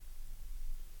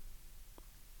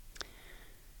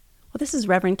This is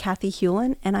Reverend Kathy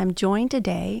Hewlin, and I'm joined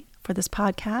today for this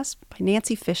podcast by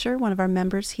Nancy Fisher, one of our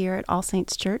members here at All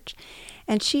Saints Church.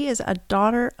 And she is a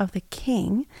daughter of the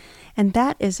King, and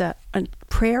that is a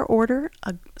prayer order,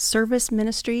 a service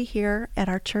ministry here at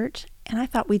our church. And I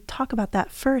thought we'd talk about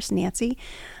that first, Nancy.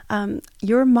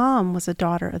 Your mom was a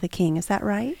daughter of the King, is that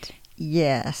right?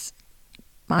 Yes.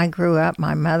 I grew up,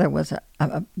 my mother was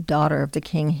a daughter of the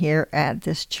King here at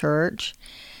this church,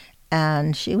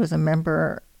 and she was a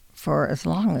member for as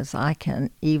long as I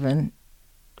can even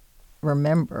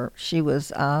remember. She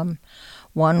was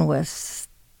one with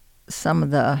some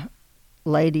of the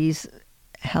ladies,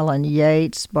 Helen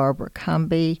Yates, Barbara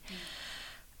Cumby,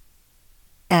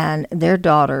 and their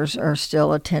daughters are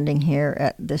still attending here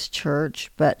at this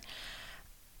church. But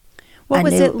what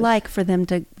was it like for them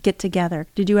to get together?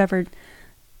 Did you ever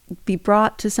be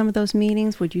brought to some of those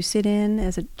meetings? Would you sit in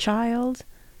as a child?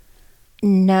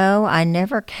 No, I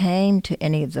never came to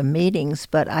any of the meetings,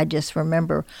 but I just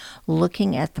remember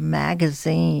looking at the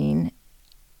magazine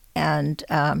and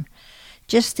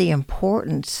just the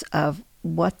importance of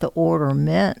what the order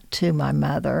meant to my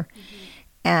mother,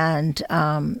 and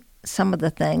some of the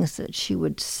things that she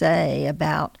would say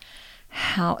about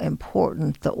how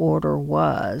important the order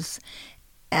was,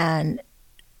 and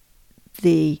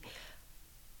the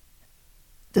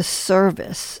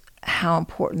service, how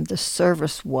important the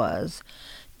service was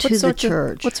to the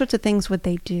church. What sorts of things would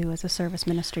they do as a service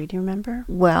ministry? Do you remember?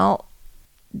 Well,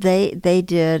 they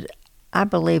did, I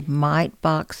believe, mite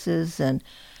boxes and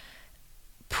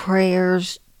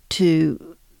prayers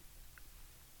to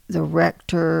the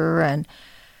rector, and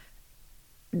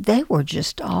they were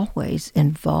just always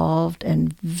involved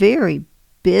and very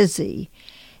busy.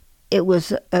 It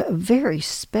was a very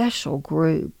special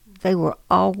group. They were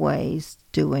always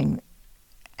doing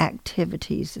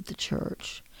activities at the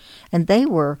church, and they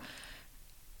were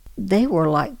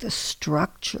like the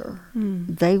structure.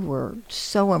 They were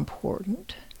so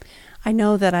important. I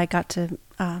know that I got to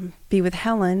be with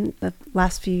Helen the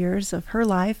last few years of her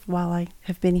life while I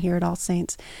have been here at All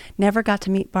Saints. Never got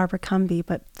to meet Barbara Cumby,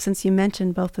 but since you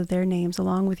mentioned both of their names,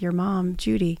 along with your mom,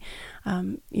 Judy,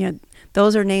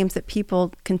 those are names that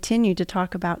people continue to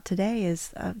talk about today.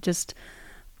 Is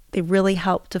they really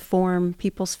helped to form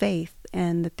people's faith,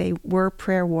 and that they were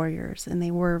prayer warriors, and they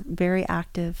were very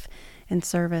active in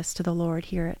service to the Lord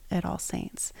here at All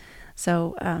Saints.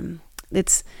 So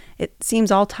it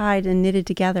seems all tied and knitted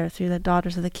together through the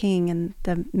Daughters of the King and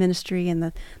the ministry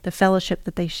and the fellowship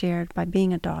that they shared by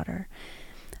being a daughter.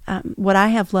 What I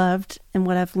have loved and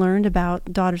what I've learned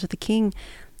about Daughters of the King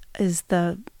is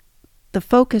the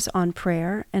focus on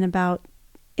prayer, and about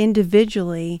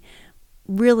individually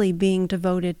really being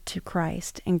devoted to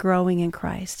Christ and growing in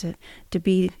Christ, to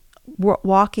be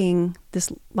walking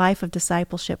this life of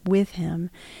discipleship with Him,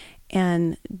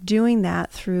 and doing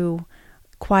that through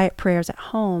quiet prayers at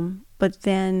home, but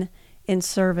then in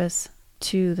service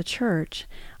to the church,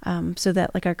 so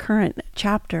that, like our current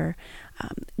chapter,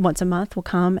 once a month we'll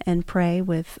come and pray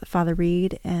with Father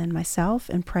Reed and myself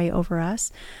and pray over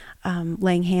us,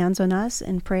 laying hands on us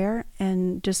in prayer,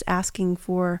 and just asking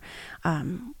for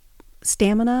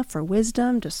stamina, for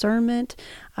wisdom, discernment,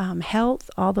 health,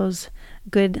 all those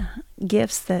good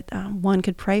gifts that one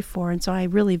could pray for. And so I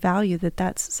really value that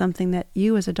that's something that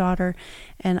you as a daughter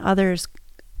and others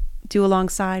do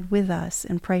alongside with us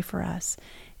and pray for us.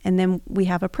 And then we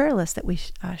have a prayer list that we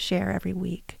share every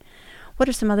week. What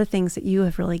are some other things that you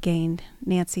have really gained,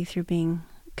 Nancy, through being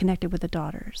connected with the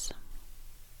daughters?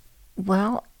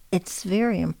 Well, it's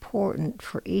very important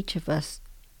for each of us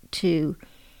to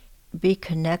be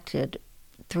connected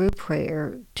through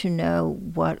prayer, to know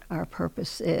what our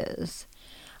purpose is.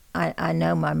 I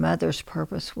know my mother's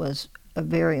purpose was a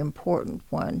very important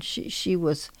one. She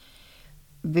was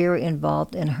very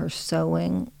involved in her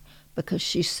sewing, because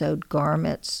she sewed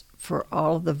garments for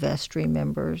all of the vestry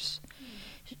members,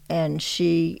 and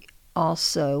she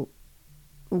also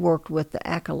worked with the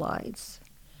acolytes.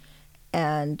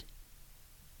 And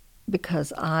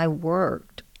because I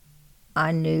worked,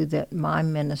 I knew that my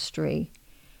ministry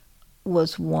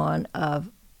was one of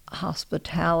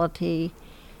hospitality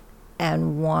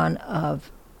and one of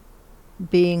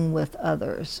being with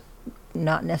others,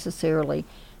 not necessarily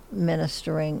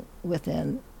ministering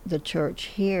within the church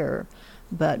here,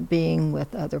 but being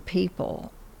with other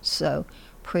people. So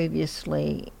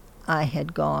previously I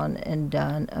had gone and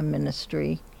done a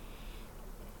ministry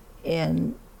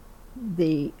in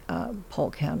the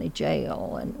Polk County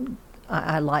Jail, and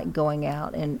I like going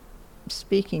out and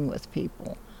speaking with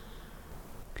people.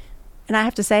 And I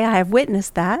have to say, I have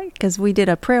witnessed that because we did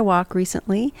a prayer walk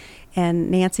recently, and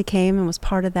Nancy came and was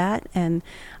part of that. And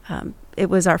it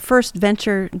was our first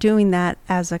venture doing that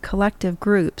as a collective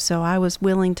group. So I was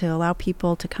willing to allow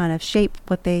people to kind of shape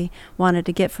what they wanted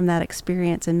to get from that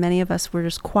experience. And many of us were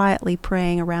just quietly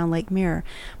praying around Lake Mirror.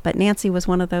 But Nancy was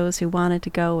one of those who wanted to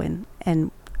go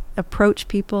and approach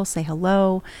people, say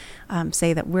hello,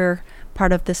 say that we're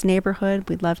part of this neighborhood.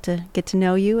 We'd love to get to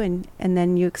know you. And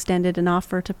then you extended an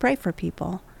offer to pray for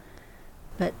people.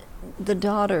 But the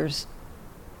daughters,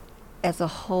 as a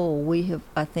whole, we have,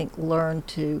 I think, learned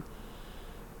to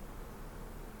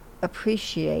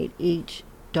appreciate each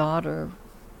daughter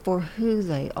for who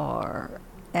they are.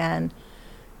 And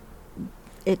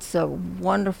it's a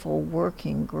wonderful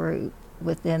working group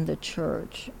within the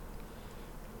church.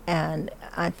 And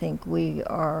I think we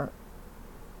are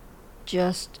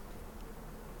just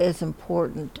as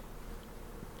important.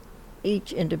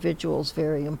 Each individual is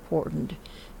very important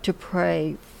to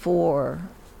pray for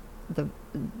the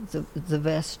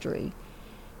vestry,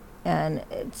 and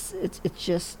it's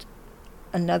just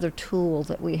another tool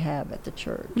that we have at the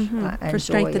church. For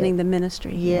strengthening the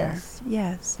ministry. Yes,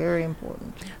 yes, very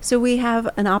important. So we have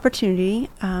an opportunity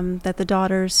that the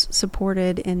daughters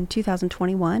supported in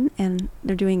 2021, and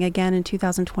they're doing again in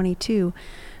 2022.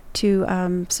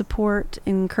 To support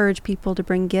and encourage people to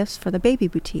bring gifts for the baby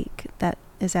boutique that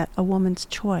is at A Woman's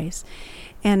Choice.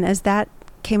 And as that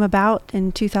came about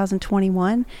in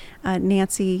 2021,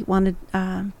 Nancy wanted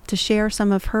to share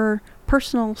some of her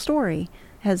personal story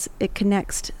as it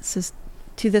connects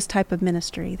to this type of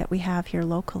ministry that we have here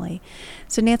locally.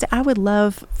 So Nancy, I would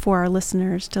love for our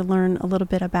listeners to learn a little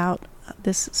bit about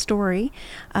this story,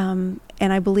 and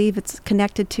I believe it's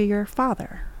connected to your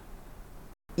father.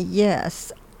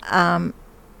 Yes.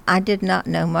 I did not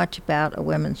know much about A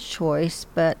Women's Choice,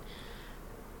 but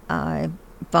I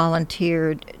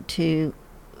volunteered to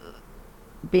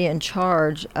be in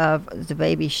charge of the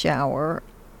baby shower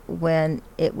when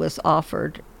it was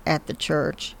offered at the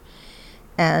church.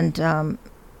 And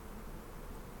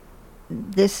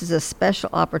this is a special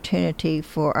opportunity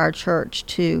for our church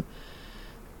to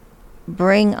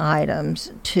bring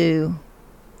items to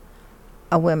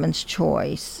A Women's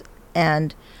Choice.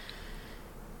 And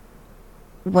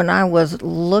when I was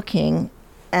looking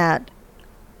at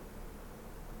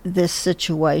this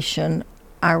situation,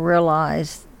 I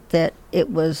realized that it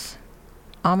was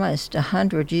almost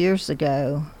 100 years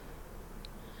ago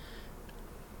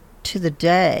to the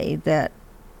day that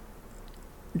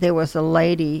there was a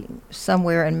lady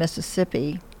somewhere in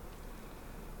Mississippi.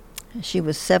 She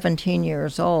was 17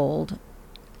 years old,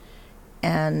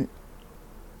 and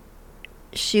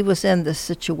she was in the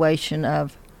situation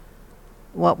of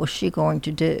what was she going to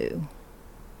do?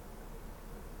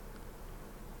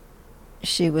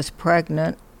 She was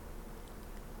pregnant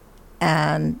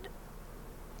and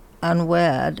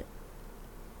unwed.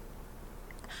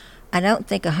 I don't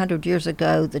think 100 years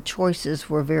ago the choices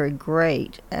were very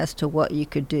great as to what you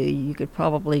could do. You could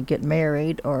probably get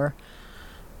married, or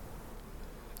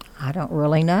I don't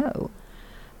really know.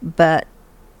 But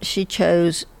she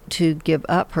chose to give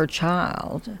up her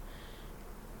child.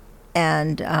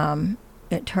 And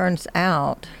it turns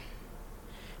out,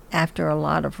 after a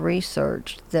lot of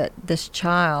research, that this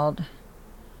child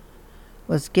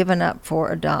was given up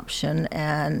for adoption,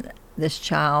 and this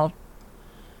child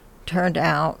turned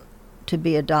out to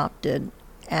be adopted,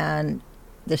 and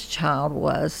this child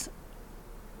was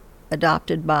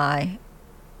adopted by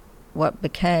what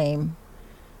became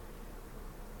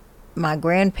my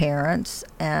grandparents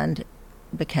and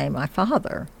became my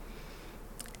father.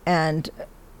 And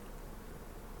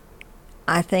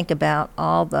I think about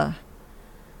all the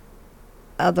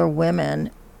other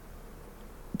women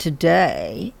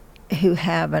today who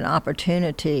have an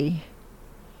opportunity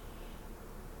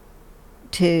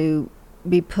to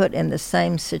be put in the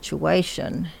same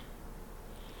situation.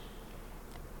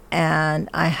 And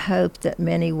I hope that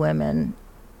many women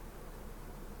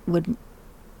would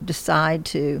decide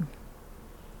to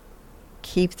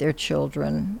keep their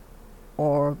children,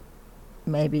 or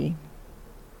maybe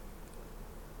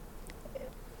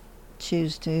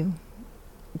choose to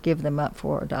give them up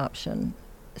for adoption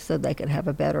so they could have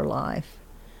a better life.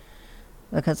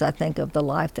 Because I think of the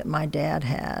life that my dad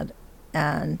had,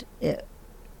 and it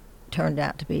turned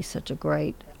out to be such a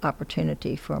great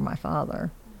opportunity for my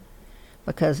father,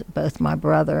 because both my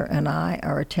brother and I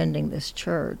are attending this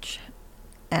church,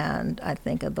 and I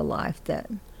think of the life that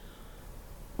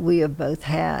we have both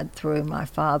had through my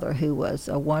father, who was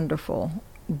a wonderful,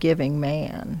 giving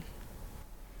man.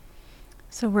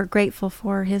 So we're grateful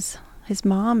for his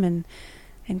mom and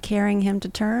carrying him to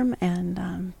term,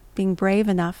 and being brave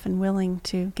enough and willing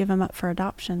to give him up for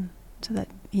adoption so that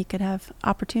he could have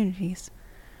opportunities.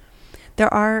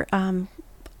 There are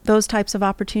those types of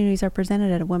opportunities are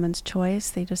presented at a Women's Choice.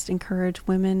 They just encourage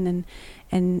women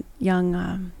and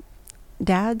young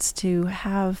dads to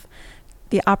have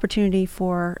the opportunity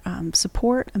for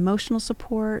support, emotional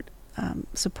support,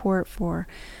 support for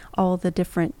all the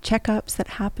different checkups that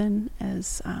happen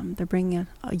as they're bringing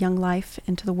a young life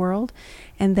into the world.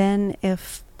 And then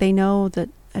if they know that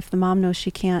if the mom knows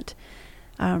she can't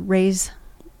raise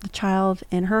the child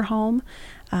in her home,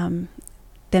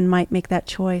 then might make that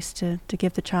choice to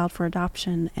give the child for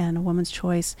adoption. And a Woman's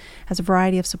Choice has a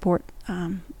variety of support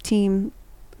team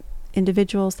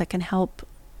individuals that can help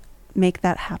make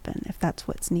that happen if that's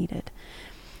what's needed.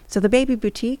 So the Baby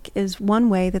Boutique is one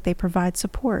way that they provide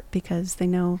support, because they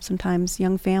know sometimes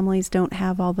young families don't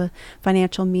have all the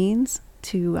financial means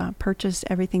to purchase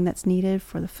everything that's needed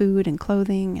for the food and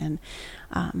clothing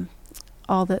and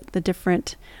all the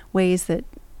different ways that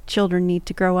children need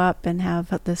to grow up and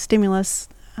have the stimulus,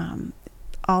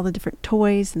 all the different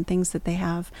toys and things that they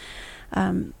have.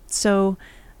 So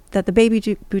that the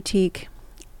Baby Boutique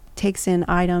takes in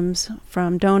items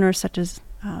from donors such as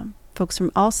folks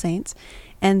from All Saints,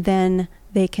 and then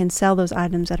they can sell those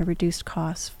items at a reduced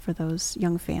cost for those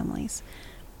young families.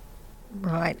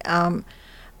 Right.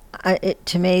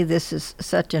 To me, this is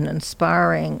such an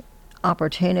inspiring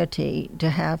opportunity to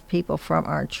have people from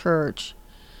our church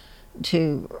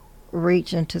to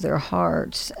reach into their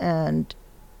hearts and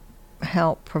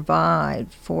help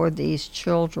provide for these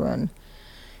children.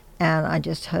 And I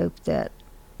just hope that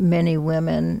many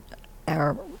women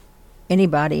or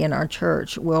anybody in our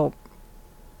church will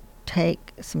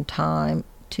take some time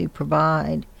to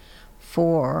provide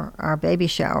for our baby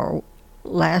shower.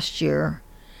 Last year,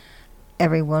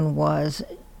 everyone was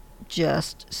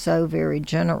just so very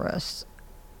generous,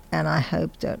 and I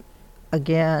hope that,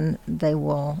 again, they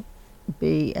will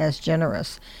be as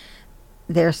generous.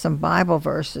 There's some Bible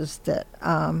verses that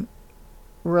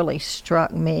really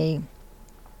struck me,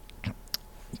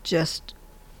 just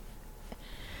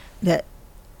that,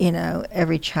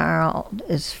 every child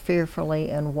is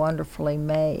fearfully and wonderfully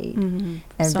made. Mm-hmm.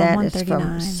 And Psalm that 139. is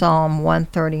from Psalm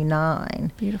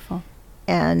 139. Beautiful.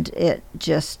 And it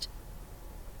just,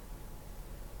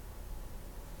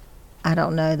 I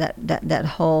don't know, that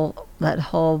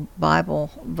whole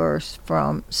Bible verse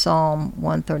from Psalm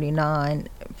 139,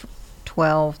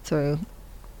 12 through,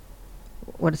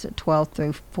 12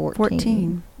 through 14?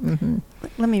 14. Mm-hmm.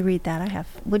 Let me read that. I have.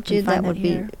 Would you? That would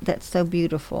here. That's so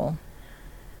beautiful.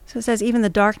 So it says, even the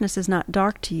darkness is not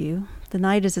dark to you. The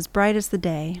night is as bright as the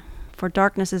day, for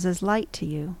darkness is as light to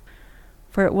you.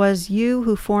 For it was you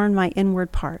who formed my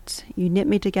inward parts. You knit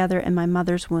me together in my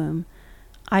mother's womb.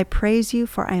 I praise you,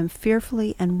 for I am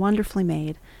fearfully and wonderfully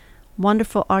made.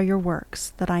 Wonderful are your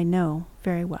works that I know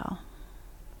very well.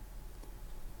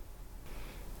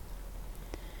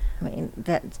 I mean,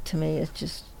 that to me is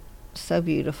just so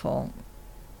beautiful.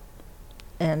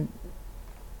 And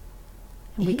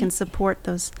we can support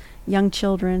those young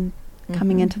children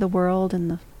coming mm-hmm. into the world,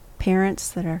 and the parents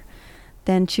that are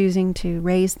then choosing to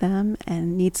raise them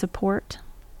and need support.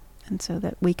 And so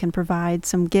that we can provide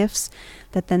some gifts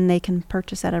that then they can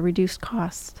purchase at a reduced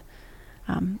cost.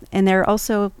 And they're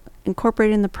also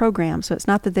incorporated in the program, so it's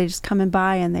not that they just come and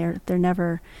buy and they're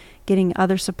never getting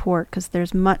other support, because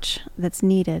there's much that's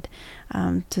needed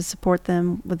to support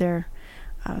them with their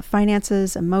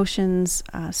finances, emotions,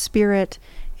 spirit,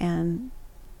 and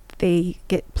they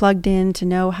get plugged in to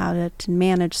know how to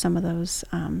manage some of those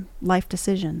life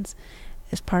decisions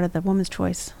as part of the Woman's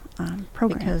Choice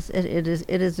program. Because it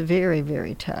is very,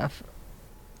 very tough.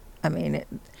 I mean,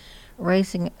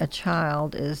 raising a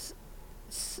child is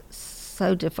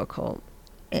so difficult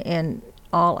in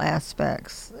all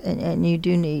aspects, and you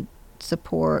do need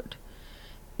support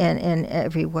in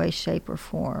every way, shape, or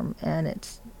form. And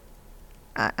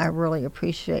I really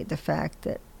appreciate the fact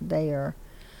that they are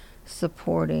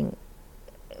supporting,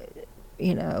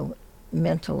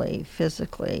 mentally,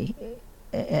 physically,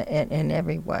 in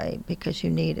every way, because you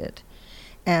need it.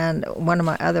 And one of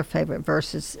my other favorite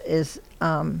verses is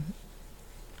the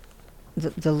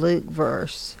Luke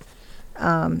verse,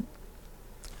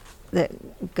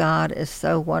 that God is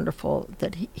so wonderful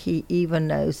that he even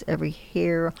knows every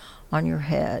hair on your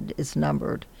head is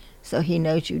numbered. So he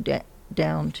knows you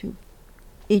down to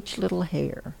each little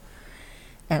hair.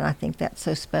 And I think that's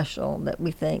so special, that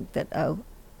we think that,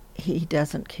 he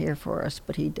doesn't care for us,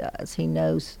 but he does. He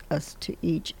knows us to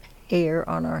each hair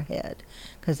on our head,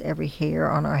 because every hair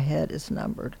on our head is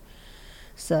numbered.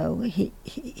 So he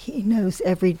knows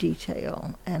every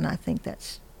detail, and I think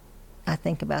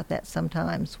about that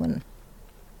sometimes when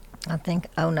I think,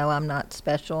 oh no, I'm not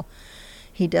special.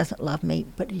 He doesn't love me,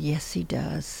 but yes, he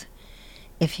does.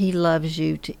 If he loves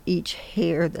you to each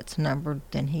hair that's numbered,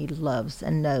 then he loves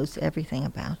and knows everything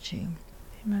about you.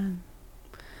 Amen.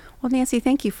 Well, Nancy,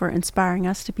 thank you for inspiring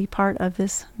us to be part of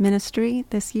this ministry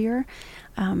this year.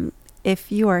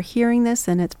 If you are hearing this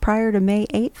and it's prior to May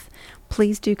 8th,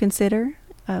 please do consider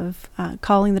of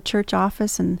calling the church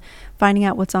office and finding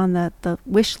out what's on the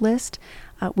wish list.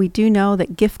 We do know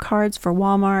that gift cards for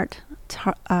Walmart,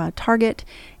 Target,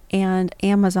 and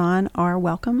Amazon are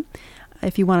welcome.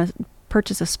 If you want to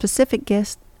purchase a specific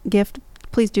gift,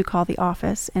 please do call the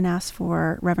office and ask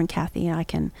for Reverend Kathy, and I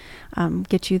can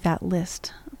get you that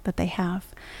list that they have.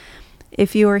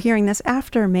 If you are hearing this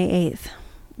after May 8th,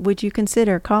 would you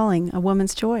consider calling a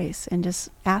Woman's Choice and just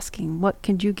asking, what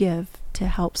could you give to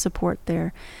help support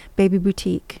their baby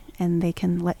boutique, and they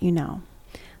can let you know.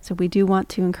 So we do want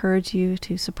to encourage you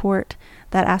to support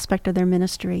that aspect of their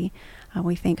ministry.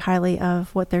 We think highly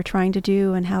of what they're trying to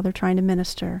do and how they're trying to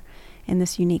minister in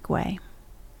this unique way.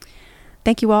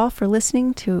 Thank you all for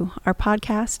listening to our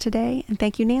podcast today, and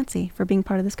thank you, Nancy, for being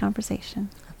part of this conversation.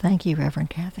 Thank you, Reverend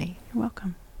Kathy. You're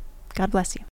welcome. God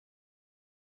bless you.